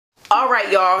Alright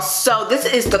y'all, so this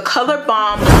is the Color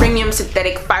Bomb Premium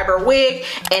Synthetic Fiber Wig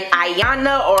in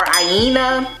Inanna or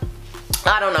Inanna.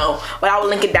 I don't know, but I will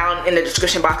link it down in the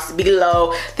description box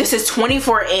below. This is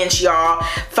 24-inch, y'all.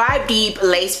 5 deep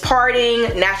lace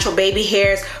parting, natural baby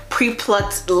hairs,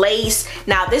 pre-plucked lace.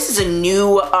 Now this is a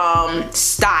new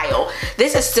style.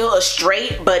 This is still a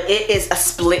straight, but it is a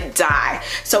split dye.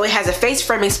 So it has a face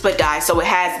framing split dye, so it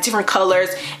has different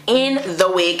colors in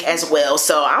the wig as well.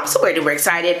 So I'm super duper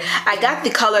excited. I got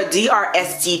the color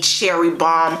DRSD Cherry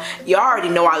Bomb. Y'all already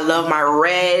know I love my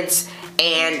reds.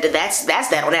 And that's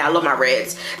that on that. I love my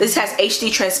reds. This has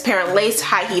HD transparent lace,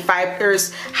 high heat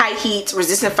fibers, high heat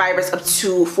resistant fibers up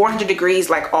to 400 degrees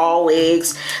like all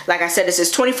wigs. Like I said, this is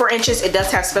 24 inches. It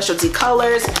does have specialty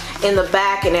colors in the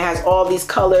back, and it has all these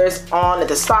colors on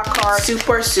the stock card.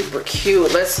 Super, super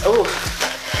cute. Let's, oh,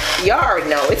 y'all already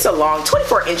know it's a long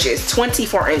 24 inches.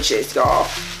 24 inches, y'all.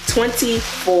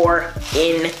 24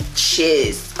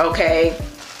 inches, okay?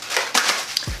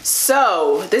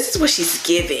 So this is what she's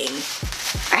giving.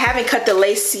 I haven't cut the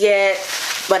lace yet,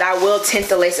 but I will tint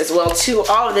the lace as well too.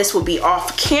 All of this will be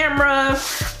off camera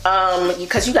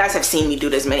because you guys have seen me do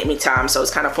this many times, so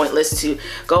it's kind of pointless to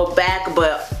go back.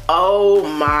 But oh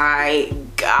my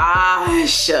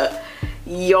gosh,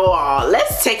 y'all,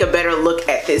 let's take a better look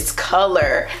at this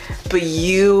color.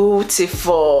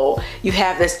 Beautiful. You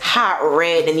have this hot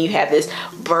red and you have this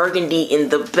burgundy in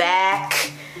the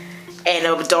back and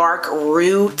a dark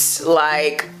root.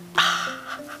 Like,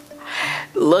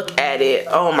 look at it.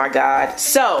 Oh my god.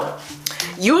 So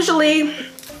usually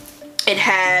it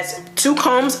has 2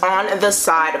 combs on the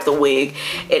side of the wig.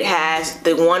 It has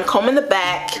the 1 comb in the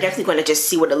back. You're definitely going to just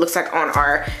see what it looks like on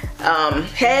our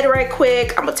head right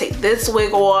quick. I'm gonna take this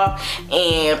wig off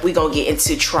and we're gonna get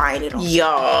into trying it on.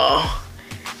 Y'all,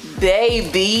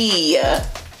 baby,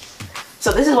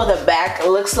 so this is what the back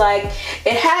looks like.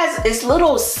 It has its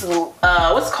little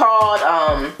what's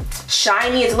called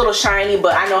shiny. It's a little shiny,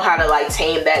 but I know how to like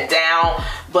tame that down.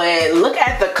 But look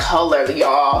at the color,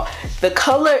 y'all. The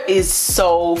color is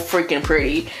so freaking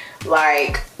pretty.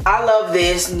 Like, I love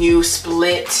this new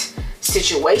split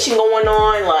situation going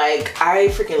on. Like, I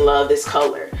freaking love this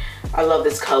color. I love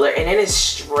this color, and it is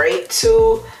straight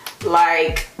too.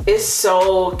 Like, it's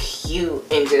so cute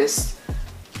and just,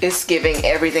 it's giving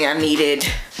everything I needed.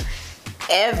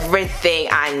 Everything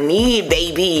I need,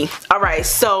 baby. All right,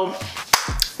 so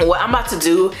what I'm about to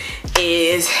do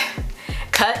is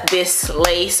cut this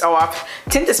lace off,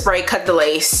 tint the spray, cut the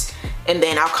lace, and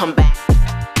then I'll come back.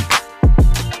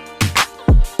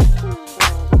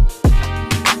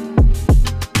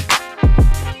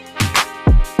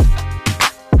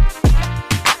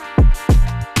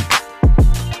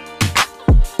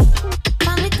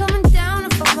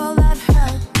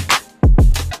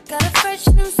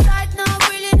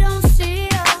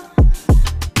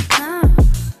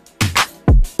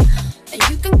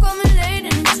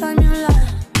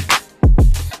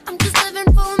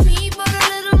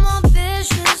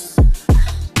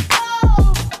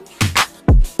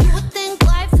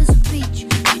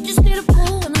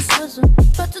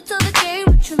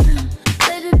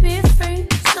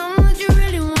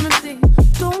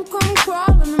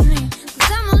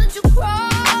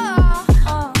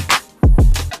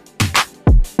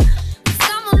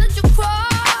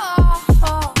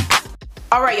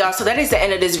 Alright y'all, so that is the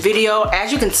end of this video.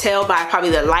 As you can tell by probably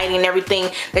the lighting and everything,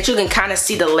 that you can kind of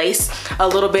see the lace a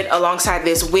little bit alongside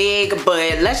this wig.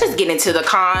 But let's just get into the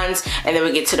cons and then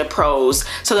we get to the pros.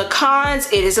 So the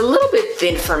cons, it is a little bit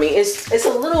thin for me. It's a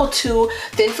little too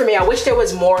thin for me. I wish there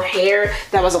was more hair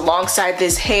that was alongside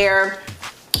this hair,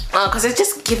 because it's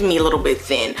just giving me a little bit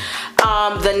thin.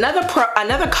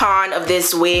 Another con of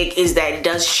this wig is that it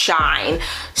does shine.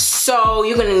 So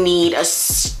you're gonna need a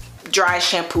dry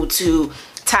shampoo to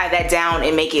tie that down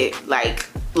and make it like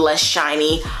less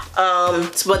shiny.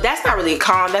 But that's not really a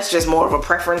con, that's just more of a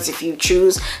preference if you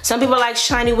choose. Some people like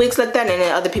shiny wigs like that, and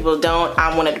then other people don't.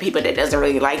 I'm one of the people that doesn't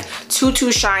really like too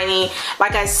shiny.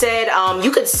 Like I said,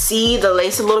 you could see the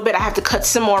lace a little bit. I have to cut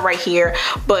some more right here,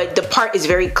 but the part is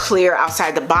very clear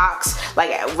outside the box.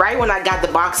 Like right when I got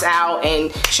the box out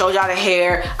and showed y'all the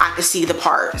hair, I could see the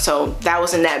part, so that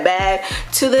wasn't that bad.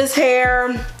 To this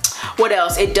hair, what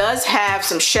else? It does have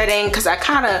some shedding because I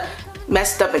kind of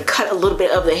messed up and cut a little bit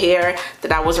of the hair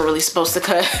that I wasn't really supposed to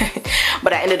cut.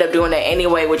 But I ended up doing that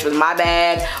anyway, which was my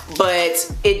bad.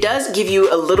 But it does give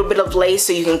you a little bit of lace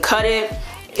so you can cut it.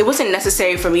 It wasn't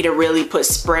necessary for me to really put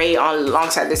spray on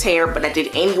alongside this hair, but I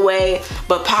did anyway.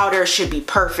 But powder should be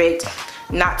perfect.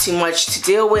 Not too much to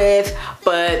deal with,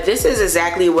 but this is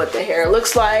exactly what the hair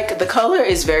looks like. The color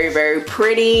is very, very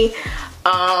pretty.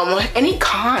 Any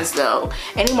cons though?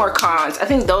 Any more cons? I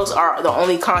think those are the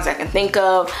only cons I can think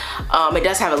of. It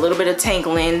does have a little bit of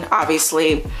tangling,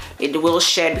 obviously. It will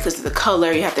shed because of the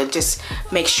color. You have to just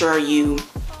make sure you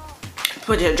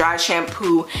put your dry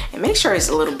shampoo and make sure it's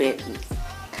a little bit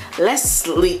less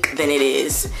sleek than it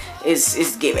is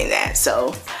giving that.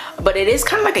 So, but it is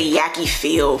kind of like a yucky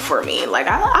feel for me. Like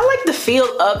I like the feel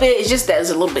of it. It's just that it's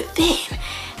a little bit thin.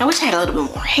 I wish I had a little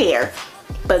bit more hair,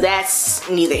 but that's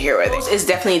neither here nor there. It's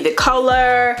definitely the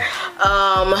color.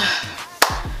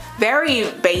 Very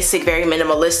basic, very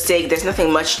minimalistic. There's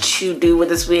nothing much to do with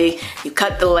this wig. You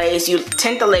cut the lace, you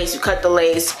tint the lace, you cut the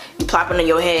lace, you plop it on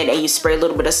your head, and you spray a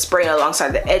little bit of spray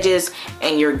alongside the edges,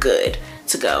 and you're good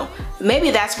to go. Maybe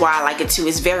that's why I like it too.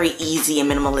 It's very easy and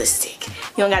minimalistic.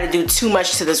 You don't got to do too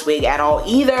much to this wig at all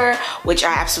either, which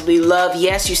I absolutely love.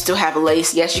 Yes, you still have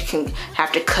lace. Yes, you can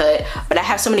have to cut, but I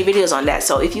have so many videos on that.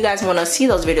 So if you guys want to see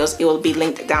those videos, it will be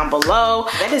linked down below.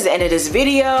 That is the end of this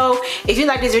video. If you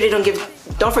like this video,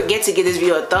 don't forget to give this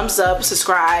video a thumbs up,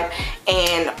 subscribe,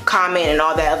 and comment and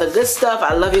all that other good stuff.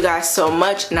 I love you guys so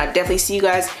much, and I'll definitely see you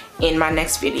guys in my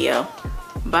next video.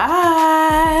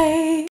 Bye.